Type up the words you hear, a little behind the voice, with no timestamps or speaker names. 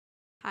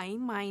Hi,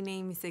 my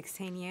name is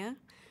Xanya,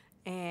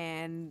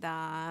 and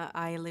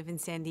I live in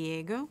San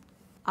Diego.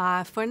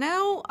 For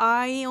now,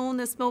 I own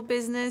a small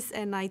business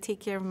and I take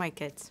care of my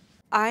kids.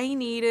 I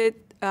needed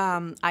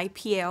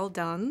IPL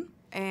done,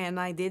 and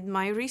I did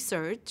my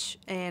research,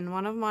 and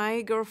one of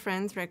my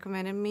girlfriends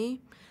recommended me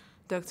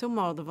Dr.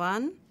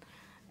 Moldovan,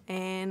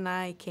 and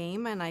I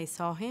came and I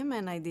saw him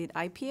and I did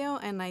IPL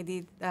and I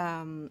did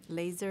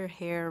laser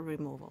hair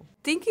removal.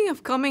 Thinking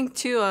of coming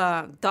to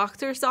a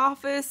doctor's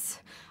office,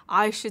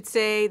 I should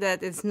say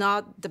that it's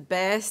not the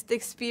best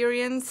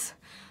experience,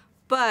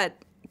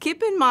 but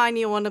keep in mind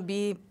you want to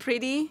be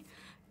pretty.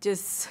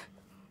 Just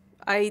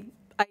I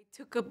I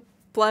took a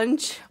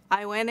plunge.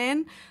 I went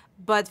in,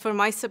 but for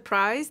my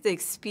surprise, the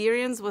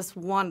experience was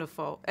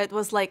wonderful. It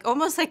was like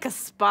almost like a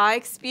spa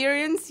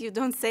experience. You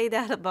don't say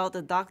that about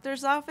the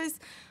doctor's office,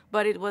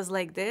 but it was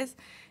like this.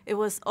 It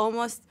was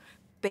almost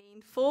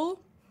painful,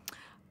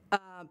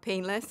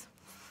 painless.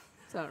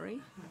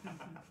 Sorry,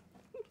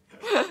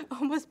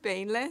 almost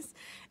painless,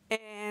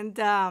 and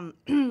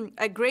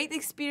a great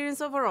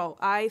experience overall.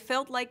 I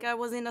felt like I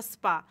was in a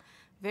spa.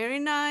 Very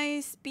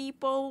nice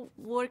people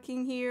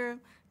working here.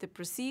 The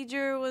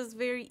procedure was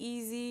very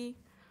easy.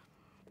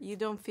 You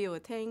don't feel a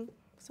thing.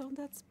 So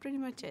that's pretty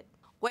much it.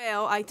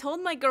 Well, I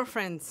told my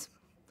girlfriends,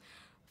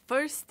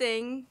 first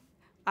thing,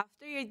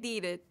 after you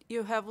did it,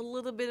 you have a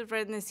little bit of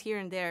redness here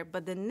and there,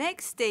 but the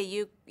next day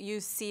you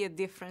see a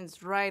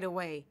difference right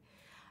away.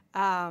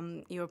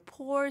 Your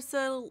pores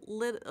are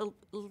a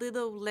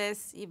little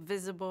less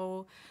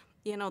visible.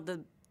 You know,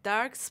 the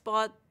dark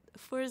spot,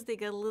 first they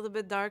get a little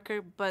bit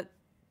darker, but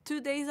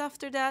 2 days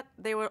after that,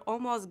 they were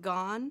almost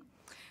gone.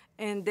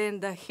 And then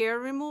the hair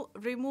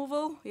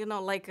removal, you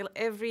know, like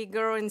every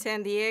girl in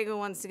San Diego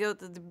wants to go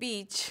to the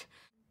beach.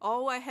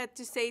 All I had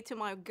to say to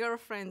my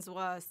girlfriends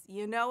was,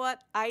 you know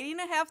what? I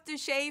didn't have to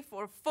shave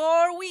for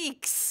 4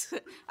 weeks.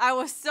 I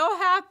was so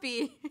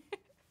happy.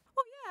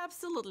 Oh, yeah,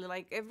 absolutely.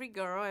 Like every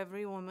girl,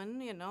 every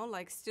woman, you know,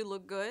 likes to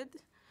look good.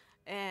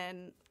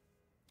 And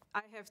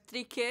I have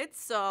 3 kids,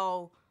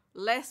 so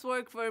less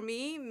work for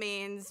me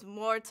means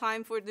more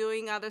time for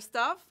doing other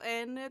stuff,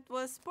 and it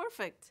was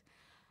perfect.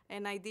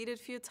 And I did it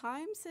a few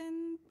times,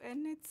 and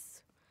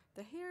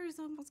the hair is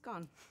almost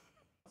gone.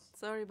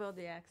 Sorry about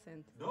the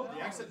accent. No, the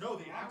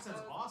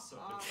accent's awesome.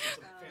 It's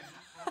a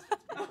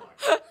fantastic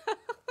speech.